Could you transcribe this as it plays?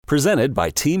Presented by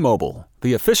T-Mobile,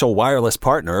 the official wireless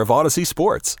partner of Odyssey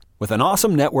Sports. With an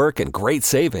awesome network and great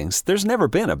savings, there's never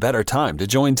been a better time to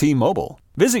join T-Mobile.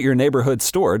 Visit your neighborhood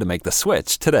store to make the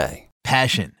switch today.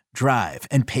 Passion, drive,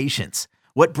 and patience.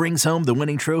 What brings home the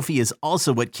winning trophy is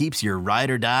also what keeps your ride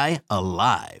or die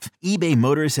alive. eBay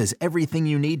Motors has everything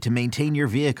you need to maintain your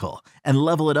vehicle and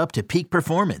level it up to peak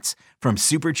performance. From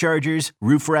superchargers,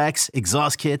 roof racks,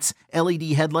 exhaust kits, LED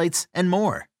headlights, and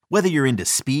more. Whether you're into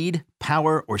speed,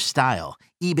 power, or style,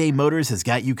 eBay Motors has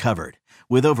got you covered.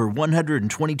 With over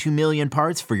 122 million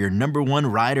parts for your number one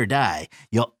ride or die,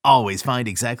 you'll always find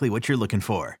exactly what you're looking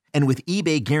for. And with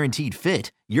eBay Guaranteed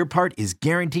Fit, your part is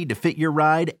guaranteed to fit your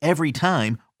ride every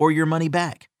time or your money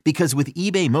back. Because with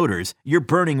eBay Motors, you're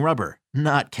burning rubber,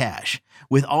 not cash.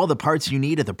 With all the parts you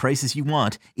need at the prices you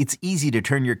want, it's easy to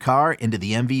turn your car into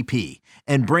the MVP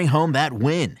and bring home that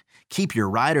win. Keep your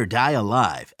ride or die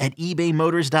alive at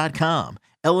ebaymotors.com.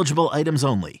 Eligible items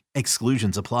only.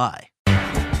 Exclusions apply.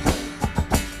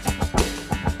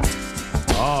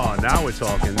 Oh, now we're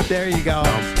talking. There you go.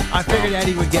 I figured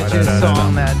Eddie would get you a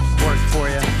song that worked for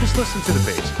you. Just listen to the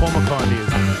bass. Paul McCartney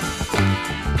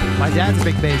is. My dad's a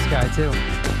big bass guy, too.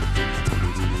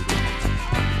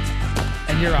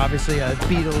 And you're obviously a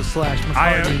Beatles /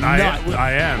 McCartney nut.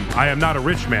 I am. I am not a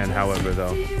rich man, however,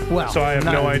 though. Well, so I have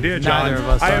no idea, John. Neither of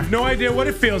us I are. have no idea what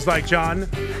it feels like, John.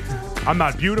 I'm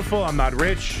not beautiful. I'm not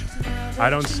rich. I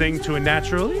don't sing to a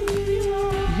natural.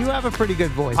 You have a pretty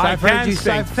good voice. I I've heard can you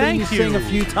sing. I've seen you sing a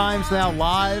few times now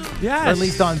live. Yes. Or at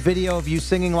least on video of you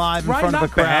singing live in Right, front of a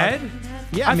not crowd. bad.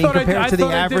 Yeah, I mean, compared to the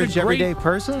average great, everyday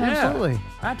person, yeah,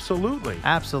 absolutely.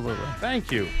 Absolutely. Thank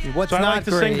you. What's so I not like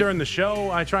to great? sing during the show.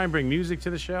 I try and bring music to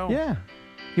the show. Yeah.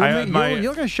 I-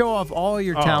 You're going to show off all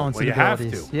your talents well, and you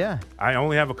abilities. have to. Yeah. I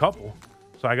only have a couple,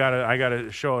 so I gotta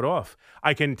show it off.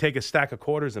 I can take a stack of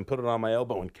quarters and put it on my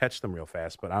elbow and catch them real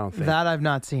fast, but I don't think That I've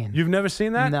not seen. You've never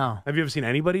seen that? No. Have you ever seen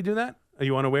anybody do that? Are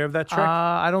you unaware of that trick?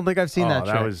 I don't think I've seen that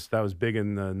trick. That was big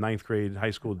in the 9th grade high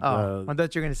school. I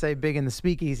thought you were going to say big in the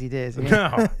speakeasy days.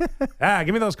 No.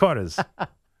 Give me those quarters.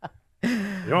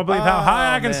 You won't believe how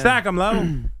high I can stack them,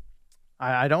 low.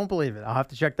 I don't believe it. I'll have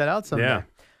to check that out someday. Yeah.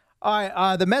 All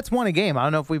right, the Mets won a game. I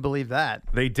don't know if we believe that.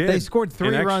 They did. They scored 3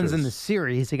 in runs in extras. the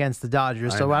series against the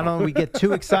Dodgers, so I know. don't know if we get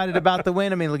too excited about the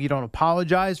win. I mean, look, you don't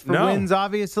apologize for No. wins,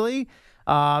 obviously.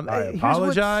 I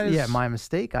apologize. Yeah, my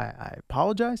mistake. I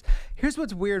apologize. Here's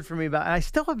what's weird for me about it. I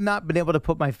still have not been able to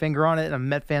put my finger on it, and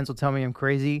Met fans will tell me I'm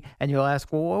crazy, and you'll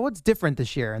ask, well, what's different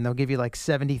this year? And they'll give you like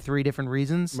 73 different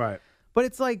reasons. Right. But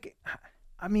it's like,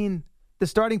 I mean, the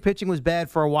starting pitching was bad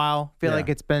for a while. Feel like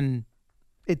it's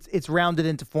rounded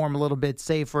into form a little bit,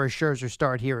 save for a Scherzer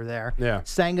start here or there. Yeah.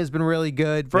 Sanga's been really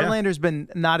good. Verlander's been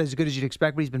not as good as you'd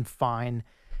expect, but he's been fine.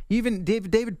 Even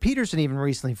David Peterson even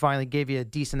recently finally gave you a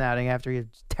decent outing after he had a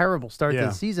terrible start to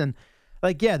the season.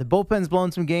 Like, the bullpen's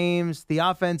blown some games, the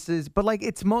offense is, but like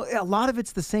a lot of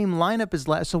it's the same lineup as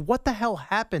last. So what the hell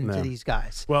happened to these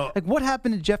guys? Well, like what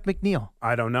happened to Jeff McNeil?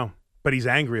 I don't know, but he's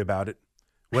angry about it.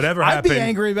 Whatever I'd happened, be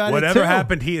angry about it, whatever too.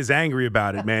 happened, he is angry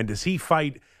about it, man. Does he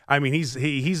fight? I mean,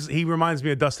 he reminds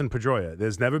me of Dustin Pedroia.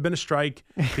 There's never been a strike.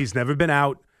 He's never been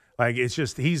out. Like, it's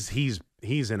just he's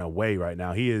in a way right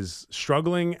now. He is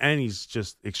struggling and he's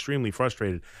just extremely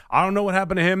frustrated. I don't know what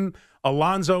happened to him.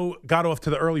 Alonso got off to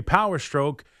the early power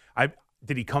stroke.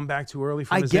 Did he come back too early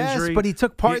from his injury? I guess, but he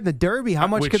took part in the Derby. How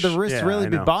much could the wrist really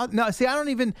be bothered? No, see, I don't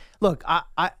even look.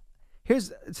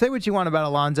 Say what you want about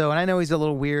Alonso, and I know he's a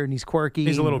little weird and he's quirky.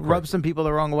 He's a little quirky. Rubs some people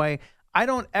the wrong way. I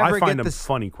don't ever I find get him this.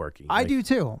 funny, quirky. I do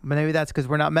too, but maybe that's because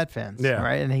we're not Met fans,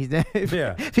 right? And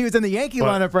if he was in the Yankee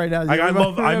lineup right now,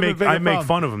 I make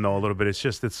fun of him though a little bit. It's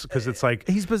because it's like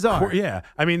he's bizarre. Yeah,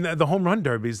 I mean the home run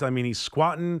derbies. I mean he's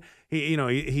squatting. He's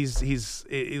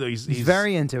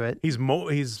very into it. He's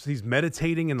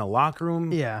meditating in the locker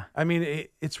room. Yeah, I mean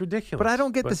it's ridiculous. But I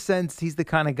don't get the sense he's the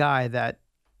kind of guy that.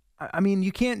 I mean,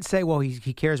 you can't say, well,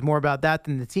 he cares more about that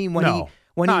than the team when he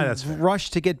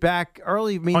rushed to get back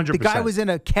early. I mean, 100%. The guy was in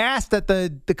a cast at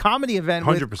the comedy event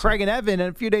 100%. with Craig and Evan,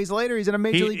 and a few days later, he's in a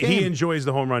major league game. He enjoys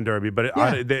the home run derby, but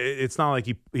it's not like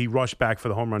he rushed back for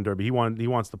the home run derby. He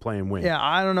wants to play and win. Yeah,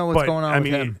 I don't know what's going on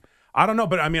with him. I don't know,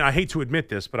 but I mean, I hate to admit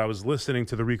this, but I was listening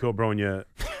to the Rico Bronya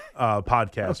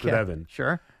podcast with Evan.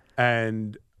 Sure.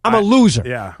 And I'm a loser.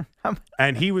 Yeah.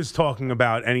 And he was talking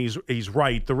about, and he's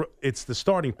right, it's the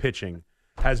starting pitching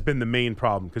has been the main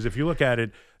problem. Because if you look at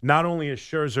it, not only has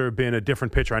Scherzer been a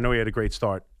different pitcher, I know he had a great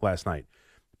start last night,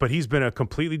 but he's been a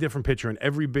completely different pitcher in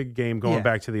every big game going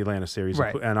back to the Atlanta series,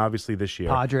 and obviously this year.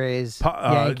 Padres,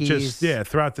 Yankees.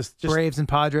 Throughout this. Braves and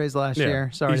Padres last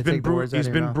year. Sorry to take the words out of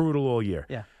your mouth. He's been brutal all year.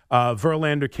 Yeah.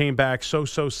 Verlander came back so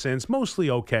since, mostly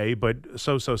okay, but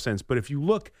so since. But if you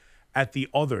look at the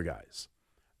other guys,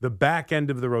 the back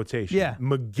end of the rotation,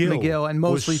 McGill and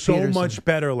mostly was so Peterson. much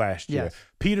better last year. Yes.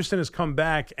 Peterson has come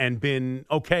back and been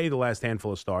okay the last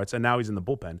handful of starts, and now he's in the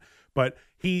bullpen. But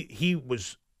he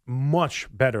was much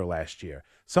better last year.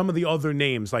 Some of the other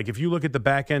names, like if you look at the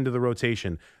back end of the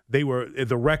rotation, the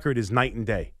record is night and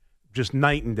day. Just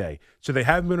night and day. So they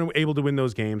haven't been able to win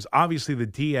those games. Obviously, the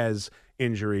Diaz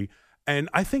injury. And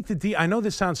I think I know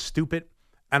this sounds stupid,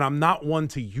 and I'm not one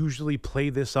to usually play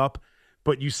this up,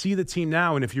 but you see the team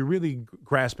now, and if you're really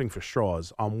grasping for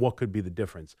straws on what could be the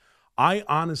difference, I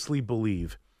honestly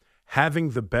believe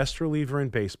having the best reliever in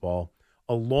baseball,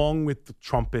 along with the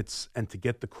trumpets, and to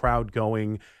get the crowd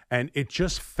going, and it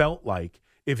just felt like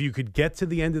if you could get to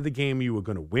the end of the game, you were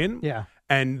going to win. Yeah.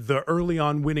 And the early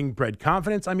on winning bred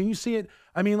confidence. I mean, you see it.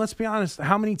 I mean, let's be honest.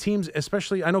 How many teams,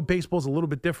 especially, I know baseball's a little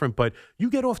bit different, but you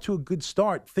get off to a good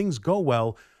start, things go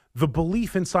well. The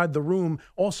belief inside the room.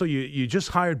 Also, you just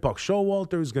hired Buck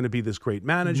Showalter, who's going to be this great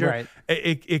manager. Right.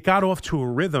 It got off to a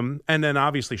rhythm, and then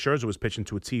obviously Scherzer was pitching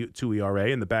to a 2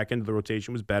 ERA, and the back end of the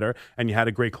rotation was better, and you had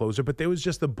a great closer. But there was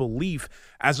just a belief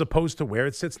as opposed to where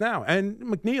it sits now. And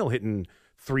McNeil hitting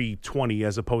 .320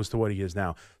 as opposed to what he is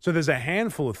now. So there's a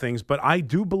handful of things, but I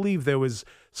do believe there was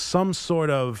some sort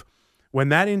of, when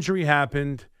that injury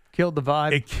happened, killed the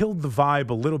vibe. It killed the vibe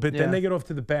a little bit. Yeah. Then they get off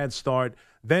to the bad start.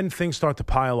 Then things start to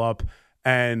pile up,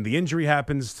 and the injury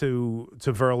happens to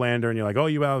Verlander, and you're like, oh,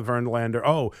 you out with Verlander.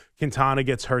 Oh, Quintana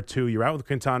gets hurt too. You're out with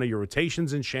Quintana. Your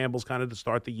rotation's in shambles kind of to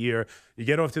start the year. You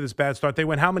get off to this bad start. They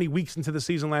went how many weeks into the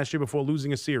season last year before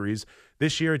losing a series?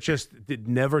 This year it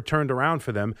never turned around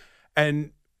for them.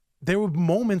 And there were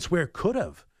moments where it could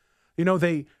have. You know,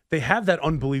 they have that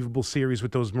unbelievable series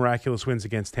with those miraculous wins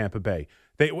against Tampa Bay.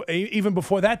 Even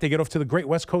before that, they get off to the great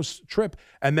West Coast trip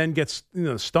and then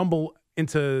stumble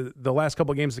into the last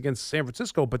couple of games against San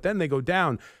Francisco, but then they go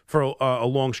down for a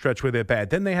long stretch where they're bad.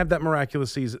 Then they have that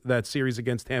that series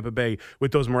against Tampa Bay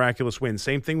with those miraculous wins.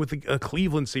 Same thing with the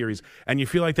Cleveland series, and you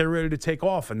feel like they're ready to take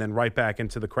off, and then right back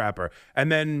into the crapper.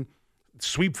 And then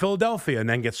sweep Philadelphia and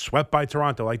then get swept by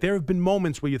Toronto. Like, there have been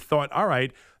moments where you thought, all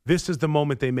right, this is the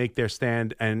moment they make their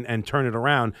stand and turn it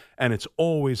around, and it's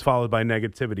always followed by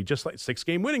negativity, just like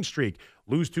 6-game winning streak.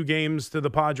 Lose 2 games to the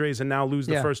Padres and now lose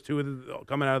the first 2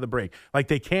 coming out of the break. Like,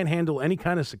 they can't handle any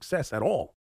kind of success at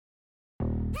all.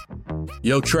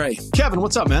 Yo, Trey. Kevin,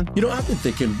 what's up, man? You know, I've been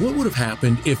thinking, what would have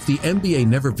happened if the NBA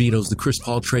never vetoes the Chris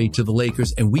Paul trade to the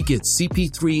Lakers and we get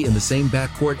CP3 in the same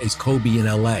backcourt as Kobe in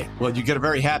LA? Well, you get a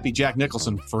very happy Jack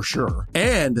Nicholson for sure.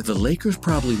 And the Lakers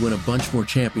probably win a bunch more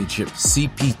championships.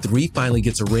 CP3 finally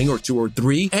gets a ring or 2 or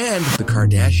 3, and the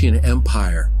Kardashian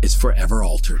empire is forever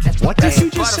altered. What did you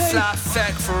just say?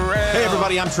 Hey,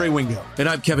 everybody, I'm Trey Wingo. And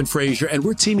I'm Kevin Frazier, and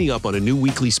we're teaming up on a new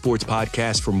weekly sports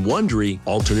podcast from Wondery,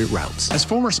 Alternate Routes. As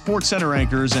former Sports Center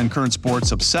anchors and current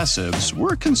sports obsessives,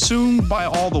 we're consumed by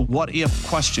all the what-if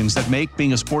questions that make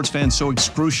being a sports fan so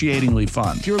excruciatingly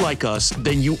fun. If you're like us,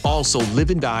 then you also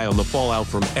live and die on the fallout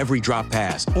from every drop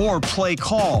pass. Or play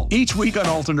call. Each week on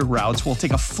Alternate Routes, we'll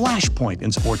take a flashpoint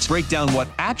in sports, break down what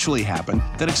actually happened,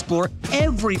 then explore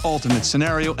every alternate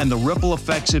scenario and the ripple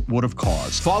effects it would have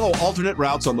caused. Follow Alternate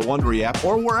Routes on the Wondery app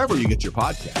or wherever you get your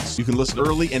podcasts. You can listen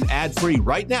early and ad-free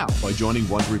right now by joining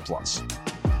Wondery Plus.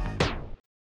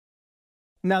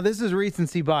 Now, this is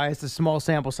recency bias, a small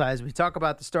sample size. We talk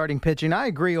about the starting pitching. I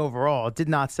agree overall. It did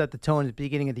not set the tone at the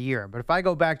beginning of the year. But if I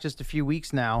go back just a few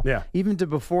weeks now, even to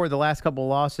before the last couple of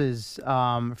losses,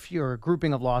 or a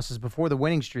grouping of losses before the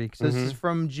winning streak. So this is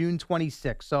from June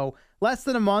 26th. So less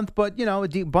than a month, but, you know,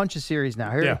 a bunch of series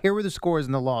now. Here were the scores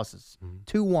and the losses.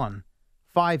 2-1,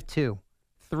 5-2,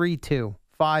 3-2,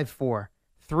 5-4,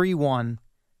 3-1,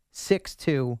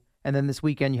 6-2. And then this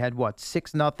weekend you had,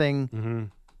 6-0.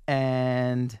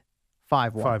 And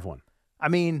 5-1. 5-1. I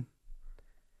mean,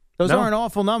 those aren't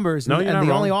awful numbers. No, and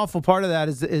the only awful part of that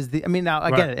is the. I mean, now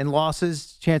I get it. In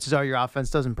losses, chances are your offense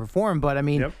doesn't perform. But I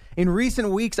mean, in recent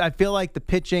weeks, I feel like the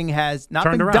pitching has not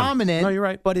been dominant. No, you're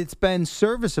right. But it's been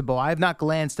serviceable. I have not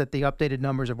glanced at the updated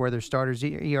numbers of where their starters'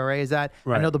 ERA is at.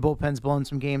 Right. I know the bullpen's blown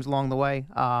some games along the way.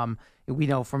 We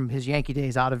know from his Yankee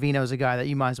days, Ottavino's a guy that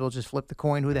you might as well just flip the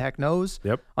coin. Who the heck knows?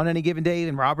 On any given day.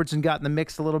 And Robertson got in the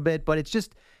mix a little bit, but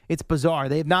it's bizarre.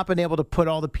 They have not been able to put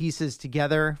all the pieces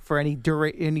together for any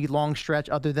long stretch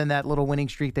other than that little winning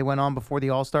streak they went on before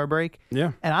the All-Star break.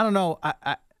 Yeah. And I don't know.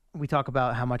 We talk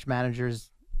about how much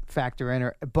managers factor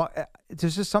in, but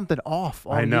there's just something off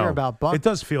all year about Buck. It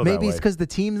does feel that way. Maybe it's because the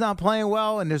team's not playing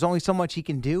well and there's only so much he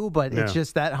can do, but it's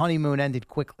just that honeymoon ended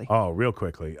quickly. Oh, real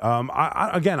quickly.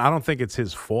 I don't think it's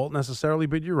his fault necessarily,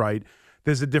 but you're right.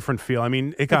 there's a different feel. I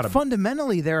mean, it got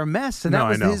fundamentally they're a mess, and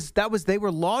they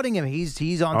were lauding him.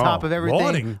 He's on top of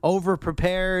everything, over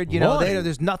prepared.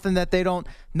 There's nothing that they don't,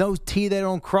 no T they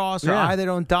don't cross or I they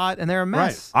don't dot, and they're a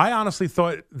mess. Right. I honestly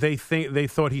thought they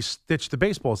thought he stitched the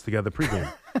baseballs together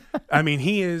pregame. I mean,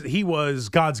 he was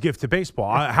God's gift to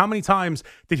baseball. How many times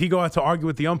did he go out to argue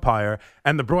with the umpire,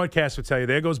 and the broadcast would tell you,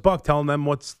 "There goes Buck telling them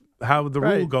how the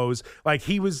rule goes." Like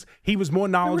he was more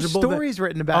knowledgeable. There were stories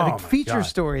written about it, feature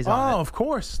stories on it. Oh, of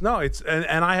course. No, it's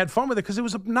and I had fun with it because it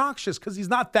was obnoxious because he's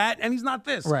not that and he's not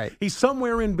this. Right. He's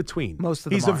somewhere in between. Most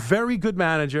of them He's a very good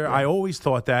manager. Yeah. I always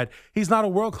thought that. He's not a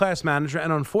world-class manager,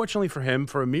 and unfortunately for him,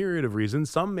 for a myriad of reasons,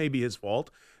 some may be his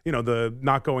fault. The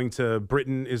not going to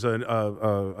Britain is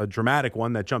a dramatic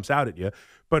one that jumps out at you.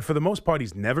 But for the most part,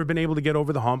 he's never been able to get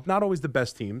over the hump. Not always the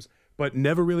best teams, but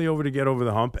never really able to get over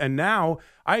the hump. And now,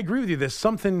 I agree with you, there's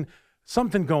something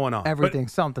going on.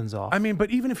 Something's off. I mean, but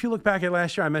even if you look back at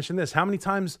last year, I mentioned this, how many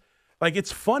times, like,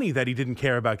 it's funny that he didn't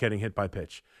care about getting hit by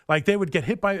pitch. Like, they broke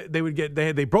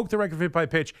the record for hit by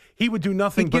pitch. He would do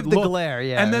nothing but look. Glare,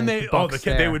 yeah. And then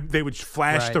they would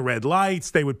flash the red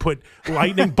lights. They would put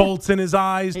lightning bolts in his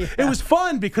eyes. Yeah. It was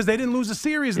fun because they didn't lose a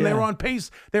series and they were on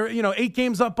pace. They were, 8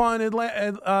 games up on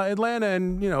Atlanta,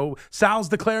 and Sal's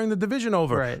declaring the division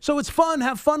over. Right. So it's fun.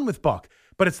 Have fun with Buck.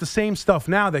 But it's the same stuff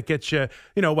now that gets you,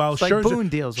 while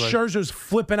Scherzer's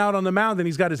flipping out on the mound and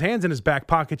he's got his hands in his back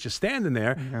pocket just standing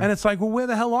there. Yeah. And it's like, well, where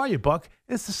the hell are you, Buck?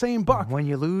 It's the same Buck. When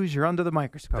you lose, you're under the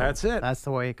microscope. That's it. That's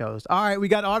the way it goes. All right, we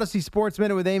got Odyssey Sports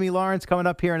Minute with Amy Lawrence coming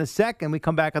up here in a sec, and we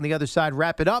come back on the other side,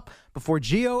 wrap it up before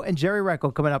Gio and Jerry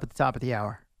Reckel coming up at the top of the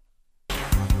hour.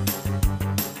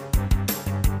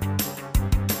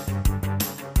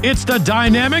 It's the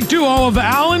dynamic duo of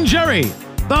Al and Jerry,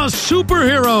 the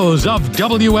superheroes of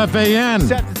WFAN.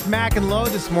 Except it's Mac and Lowe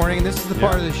this morning, and this is the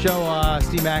part of the show,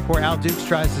 Steve Mac, where Al Dukes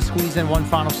tries to squeeze in one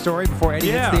final story before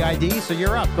Eddie hits the ID. So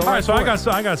you're up. Go. All right, so I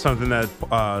got something that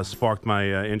sparked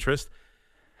my interest.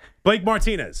 Blake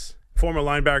Martinez, former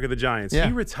linebacker of the Giants,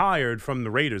 he retired from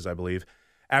the Raiders, I believe,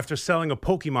 after selling a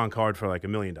Pokemon card for like $1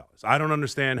 million. I don't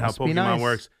understand how Pokemon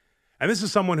works, and this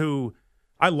is someone who.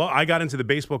 I got into the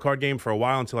baseball card game for a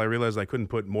while until I realized I couldn't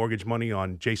put mortgage money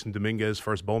on Jason Dominguez,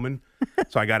 first Bowman,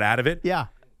 so I got out of it. Yeah.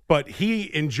 But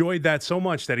he enjoyed that so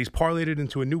much that he's parlayed it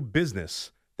into a new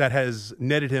business that has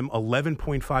netted him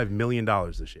 $11.5 million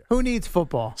this year. Who needs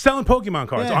football? Selling Pokemon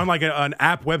cards on like an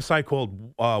app website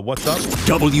called What's Up?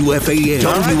 WFAN,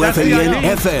 WFAN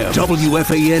FM,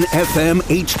 WFAN FM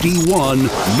HD1,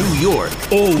 New York.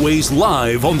 Always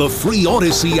live on the free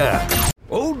Odyssey app.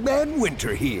 Old Man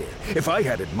Winter here. If I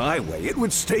had it my way, it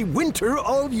would stay winter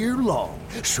all year long.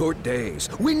 Short days,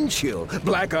 wind chill,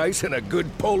 black ice, and a good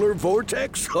polar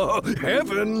vortex. Oh,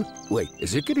 heaven. Wait,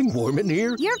 is it getting warm in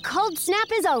here? Your cold snap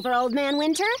is over, Old Man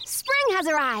Winter. Spring has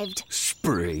arrived.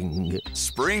 Spring.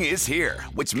 Spring is here,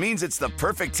 which means it's the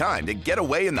perfect time to get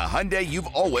away in the Hyundai you've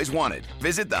always wanted.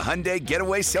 Visit the Hyundai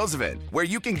Getaway Sales Event, where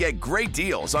you can get great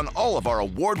deals on all of our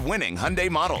award-winning Hyundai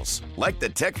models, like the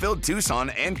tech-filled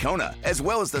Tucson and Kona, as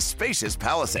well as the spacious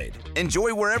Palisade.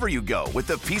 Enjoy wherever you go with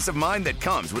the peace of mind that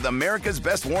comes with America's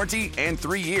best warranty and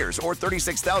 3 years or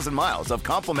 36,000 miles of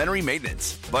complimentary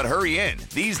maintenance. But hurry in,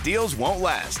 these deals won't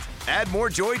last. Add more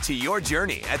joy to your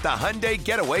journey at the Hyundai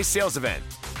Getaway Sales Event.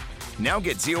 Now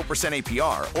get 0%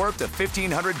 APR or up to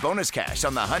 $1,500 bonus cash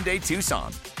on the Hyundai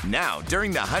Tucson. Now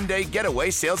during the Hyundai Getaway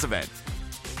Sales Event.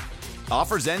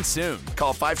 Offers end soon.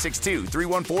 Call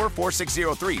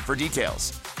 562-314-4603 for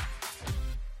details.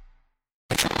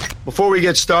 Before we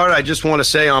get started, I just want to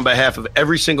say on behalf of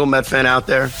every single Met fan out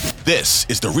there, this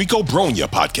is the Rico Bronya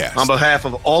Podcast. On behalf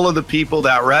of all of the people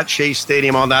that were at Chase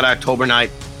Stadium on that October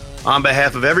night, on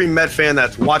behalf of every Met fan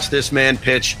that's watched this man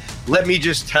pitch, let me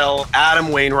just tell Adam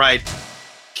Wainwright,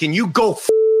 can you go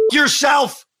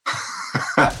yourself?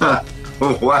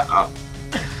 Wow.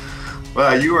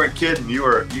 Well, you weren't kidding.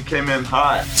 You came in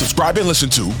hot. Subscribe and listen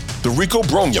to the Rico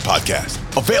Bronya Podcast,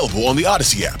 available on the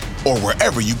Odyssey app or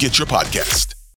wherever you get your podcast.